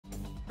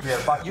Yeah,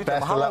 but you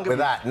Best of luck with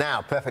that.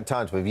 Now, perfect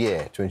time to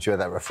year to enjoy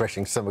that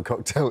refreshing summer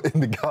cocktail in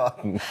the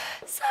garden.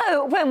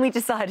 So, when we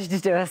decided to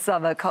do a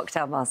summer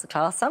cocktail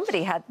masterclass,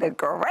 somebody had the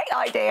great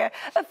idea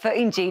of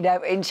putting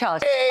Gino in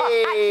charge. Hey!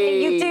 Oh,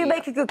 actually, you do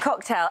make a good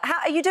cocktail. How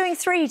are you doing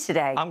 3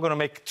 today? I'm going to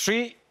make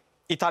 3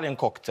 Italian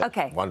cocktails.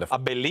 OK. Wonderful. A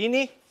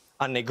Bellini,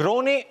 a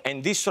Negroni,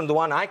 and this one, the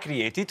one I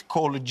created,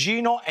 called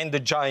Gino and the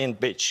Giant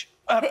Peach.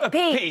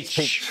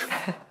 Peach.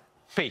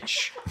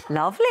 Peach.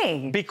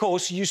 Lovely.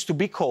 Because it used to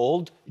be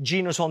called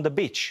Gino's on the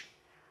Beach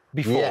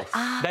before. Yes.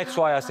 That's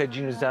why I said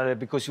Gino's there,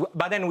 because...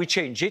 But then we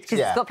changed it. Because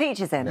it's got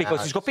peaches in it.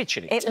 Because it's got peach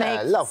in it. It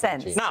makes lovely,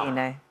 sense, Gino. Now,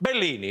 Gino.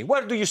 Bellini.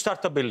 Where do you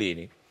start a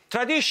Bellini?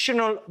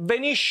 Traditional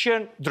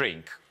Venetian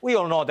drink. We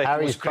all know that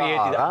it was created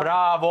Bar, huh?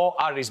 Bravo,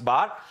 Harry's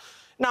Bar.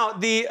 Now,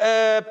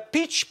 the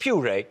peach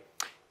puree,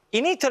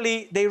 in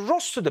Italy, they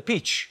roast the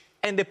peach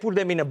and they put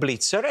them in a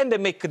blitzer and they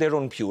make their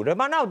own puree.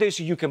 But nowadays,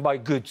 you can buy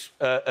good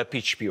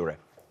peach puree.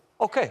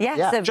 OK.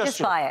 Yeah, so just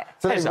buy it.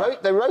 So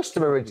they roast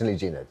them originally,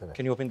 Gino, didn't they?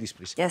 Can you open this,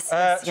 please? Yes,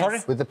 Sorry?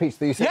 yes. With the peach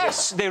that you said?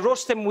 Yes, they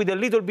roast them with a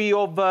little bit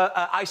of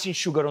icing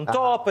sugar on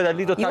top and a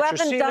little You touch of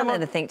haven't cinnamon. done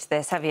anything to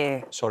this, have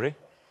you? Sorry?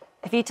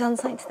 Have you done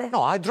something to this?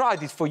 No, I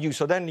dried it for you,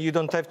 so then you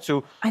don't have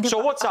to... I know, So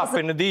but what's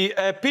happened?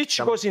 The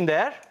peach goes in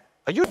there.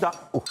 Are you done?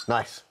 Oh,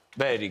 nice.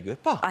 Very good.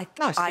 Oh,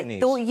 nice, I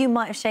Denise. thought you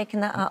might have shaken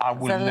that up. I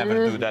will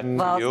never do that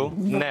to you.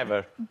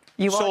 Never.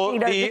 You so are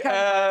Gino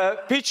the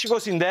peach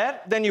goes in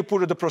there, then you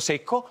put the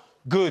Prosecco.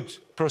 Good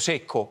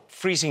Prosecco,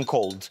 freezing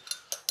cold.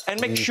 And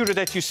make sure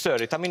that you stir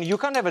it. I mean, you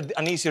can't have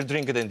an easier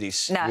drink than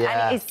this. No,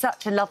 Yeah. and it's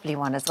such a lovely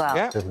one as well.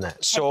 Yeah? Doesn't it?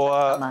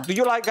 So, do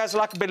you guys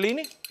like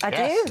Bellini? I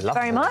Yes, do, love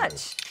very Bellini.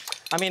 much.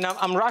 I mean,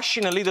 I'm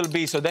rushing a little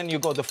bit, so then you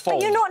got the foam.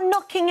 But you're not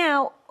knocking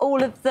out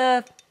all of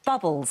the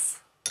bubbles.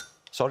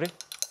 Sorry?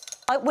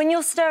 When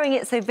you're stirring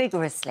it so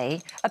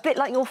vigorously, a bit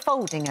like you're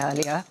folding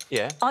earlier,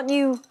 Yeah. aren't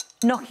you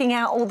knocking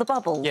out all the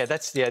bubbles? Yeah,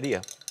 that's the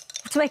idea.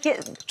 To make it...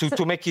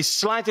 To make it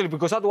slightly,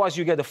 because otherwise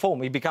you get the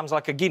foam, it becomes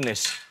like a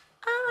Guinness.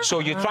 So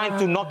you're trying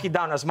to knock it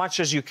down as much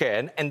as you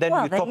can, and then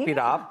Well, you there top you it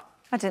go. up.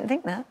 I didn't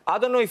think that. I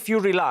don't know if you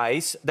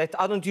realise that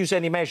I don't use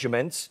any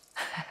measurements,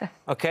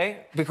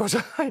 OK? Because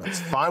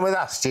Fine with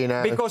us,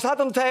 Gino. because I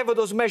don't have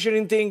those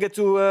measuring things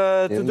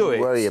to do it.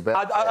 worry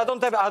about I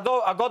don't have.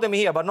 I got them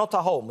here, but not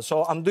at home.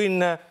 So I'm doing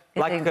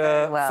like doing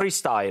very well.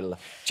 freestyle.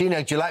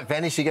 Gino, do you like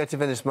Venice? You go to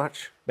Venice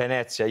much?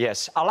 Venezia,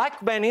 yes. I like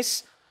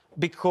Venice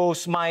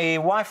because my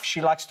wife,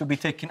 she likes to be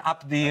taken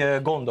up the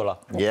gondola.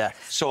 Yeah.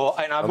 So,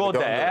 and I On go the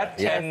there,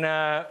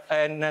 gondola,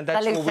 and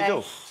that's what we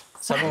do.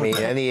 Me,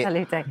 any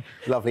Salute.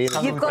 lovely.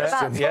 You've got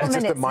about 4 Yeah. Just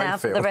a minutes now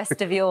for the minefield.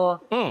 rest of your...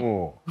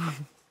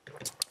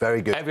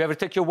 Very good. Have you ever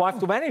taken your wife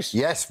to Venice?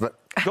 Yes, but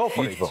Go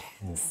for beautiful.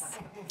 it.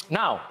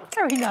 Now,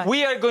 Very nice.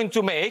 we are going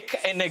to make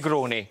a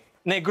Negroni.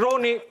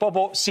 Negroni,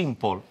 proprio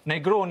simple.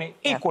 Negroni,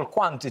 equal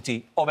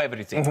quantity of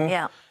everything.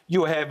 Yeah.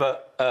 You have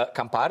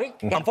Campari.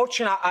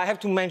 Unfortunately, I have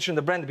to mention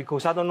the brand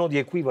because I don't know the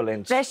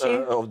equivalent Bless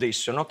you. of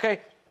this one, OK?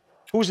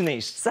 Who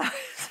sneezed? So,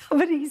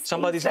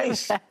 Somebody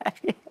sneezed? Yes.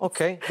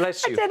 OK,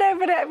 bless I you. don't know,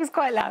 but it was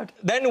quite loud.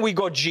 Then we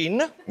got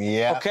gin.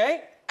 Yeah.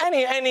 OK?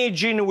 Any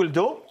gin will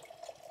do.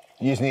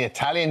 Using the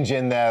Italian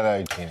gin there,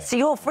 though, Gino. So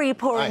you're free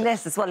pouring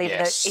Nice. this as well, even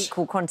though Yes. it's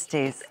equal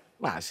quantities.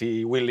 Ah,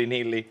 see,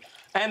 willy-nilly.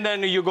 And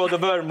then you got the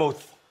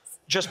vermouth.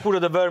 Just put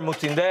the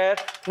vermouth in there.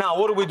 Now,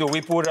 what do?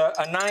 We put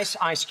a nice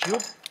ice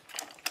cube.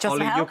 Just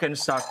Ollie, how? you can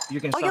start.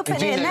 You can Oh, start. you're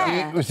putting it in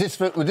there. Was this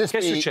would this Che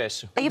è be?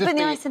 successo? Are you would putting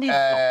the this ice in be,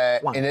 here?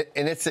 One. in you've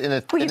done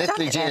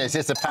Italy, it Gino, then. is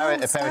this Oh,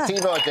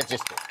 aperitivo or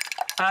digestive?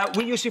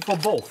 We use it for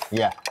both.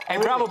 Yeah.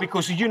 And bravo,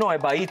 because you know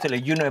about Italy,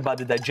 you know about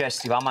the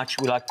digestive, how much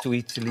we like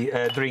to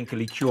drink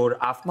liqueur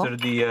after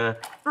the...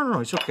 No,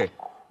 it's OK.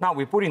 Now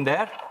we put in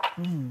there,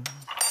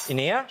 in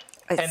here.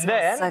 It and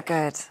smells then so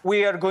good.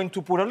 we are going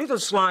to put a little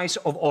slice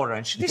of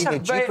orange. These Gino, are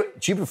very...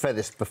 do you prefer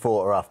this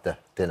before or after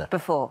dinner?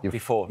 Before.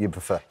 Before. You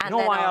prefer? You And know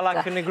then why I like a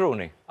after.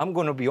 Negroni? I'm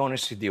going to be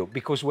honest with you.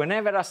 Because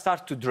whenever I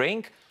start to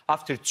drink,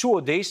 after 2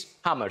 days,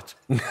 hammered.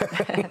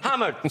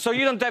 Hammered. So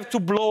you don't have to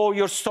blow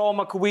your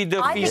stomach with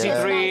the I think fizzy it's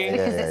nice drink.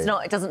 because it's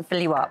not, it doesn't fill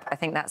you up. I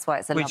think that's why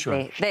it's a Which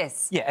lovely... one?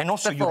 This. Yeah, and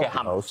also you Before. get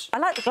hammered. I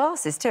like the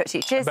glasses too,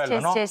 actually. Cheers, Bello,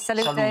 cheers, no? cheers.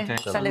 Salute,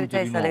 salute,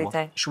 di nuovo.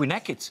 salute. Should we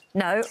neck it?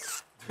 No.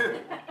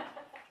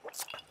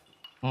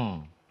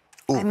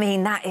 I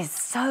mean, that is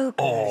so good.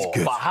 Oh,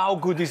 but how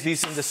good is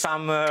this in the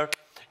summer?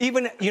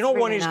 Even, you know,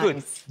 when really it's good?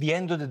 nice. The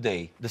end of the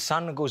day, the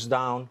sun goes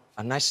down,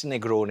 a nice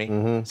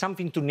Negroni,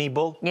 something to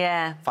nibble.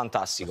 Yeah.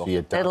 Fantastico.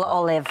 You're done. Little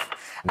olive.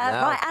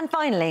 Now- Right, and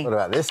finally, What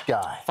about this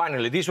guy?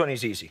 Finally, this one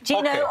is easy. Gino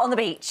Okay. on the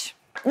beach.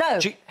 No.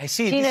 See, this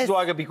Gino's- is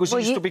why, because well,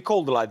 it used you- to be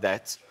called like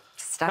that.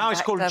 Stand Now it's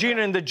back, called go Gino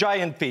back. and the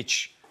Giant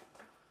Peach.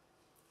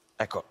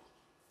 Ecco.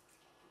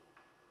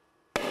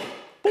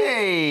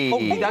 Hey! Oh,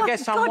 did I my get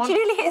someone? God, you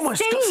nearly hit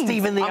Almost Steve. got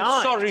Steve in the I'm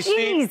eye. sorry,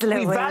 Steve. Jeez, We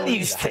Louise.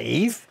 value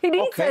Steve. Who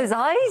needs Okay. those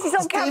eyes? He's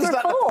on Steve's camera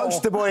like the 4.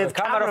 poster boy of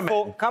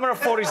cameramen. Camera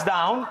 4 is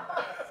down.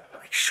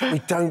 Sure, we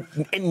don't.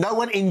 No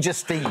one injure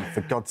Steve,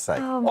 for God's sake.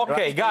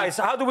 Okay, guys,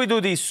 how do we do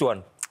this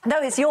one? No,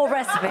 it's your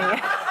recipe.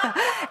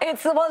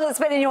 It's the one that's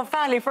been in your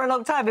family for a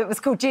long time. It was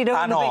called Gino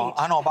on the beach.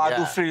 I know, but I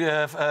do free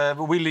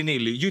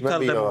willy-nilly. You tell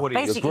them what it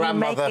is. Your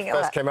grandmother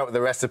first came up with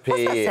the recipe.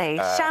 What's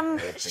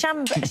that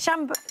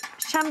say?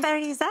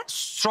 Shamberry, is that?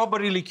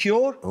 Strawberry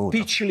liqueur,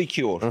 peach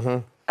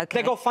liqueur.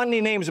 Okay. They got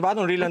funny names, but I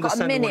don't really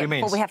understand what it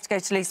means. Before we have to go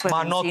to Loose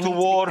Women. Ma, not to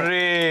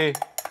worry.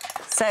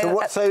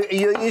 So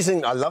you're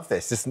using, I love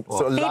this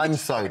sort of lime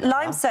soda.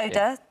 Lime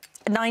soda,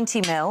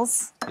 90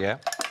 mils. Yeah.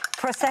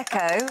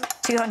 Prosecco,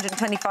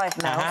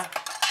 225 mils.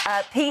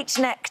 Peach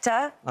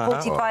nectar,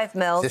 45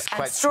 mils.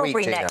 And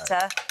strawberry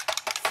nectar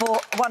for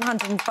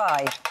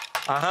 105.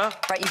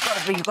 Right,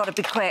 you've got to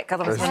be quick,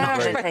 otherwise we're not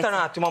going to taste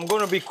it. I'm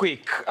going to be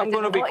quick. I'm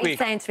going to be quick. What are you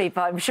saying to me,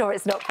 but I'm sure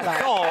it's not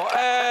polite.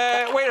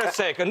 No, wait a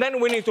second.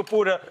 Then we need to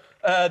put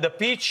the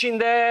peach in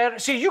there.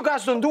 See, you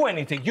guys don't do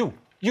anything.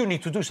 You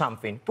need to do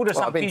something. Put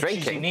some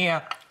peaches in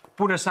here.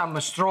 Put some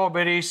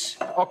strawberries.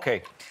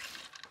 OK.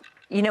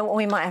 You know what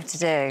we might have to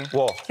do?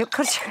 What? You're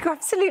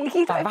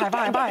absolutely...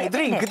 Bye.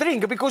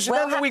 Drink, because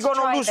then we're going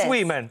to lose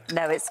women.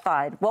 No, it's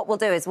fine. What we'll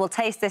do is we'll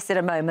taste this in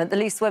a moment. The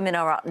Loose Women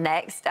are up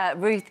next.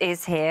 Ruth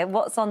is here.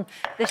 What's on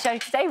the show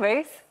today,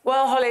 Ruth?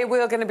 Well, Holly,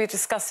 we're going to be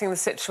discussing the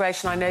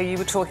situation I know you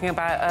were talking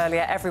about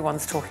earlier,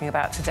 everyone's talking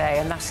about today,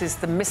 and that is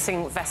the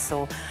missing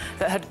vessel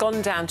that had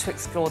gone down to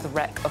explore the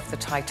wreck of the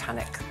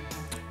Titanic.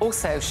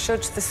 Also,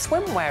 should the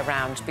swimwear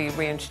round be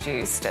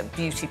reintroduced at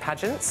beauty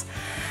pageants?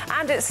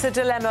 And it's the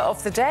dilemma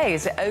of the day.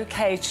 Is it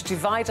OK to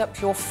divide up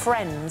your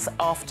friends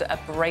after a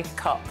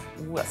breakup?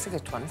 Ooh, that's a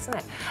good one, isn't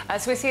it?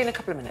 So we'll see you in a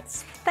couple of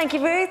minutes. Thank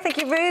you, Ruth. Thank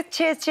you, Ruth.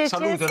 Cheers.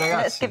 Salute, ragazzi.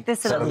 Let's give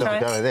this a little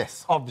try.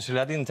 This. Obviously,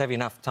 I didn't have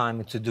enough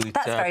time to do it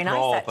That's very nice,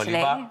 properly,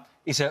 actually. but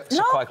it's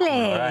quite cool,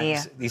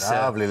 right?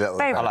 Lovely little...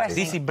 Very I like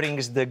refreshing. this. It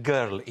brings the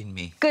girl in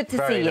me. Good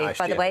to see you, nice,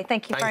 by the way.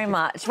 Thank you very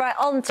much. Right,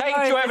 on to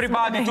Thank you,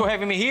 everybody, for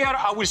having me here.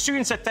 I will see you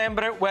in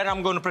September, where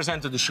I'm going to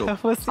present the show.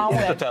 We'll see I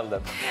want to tell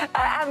them.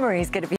 Anne-Marie's going to be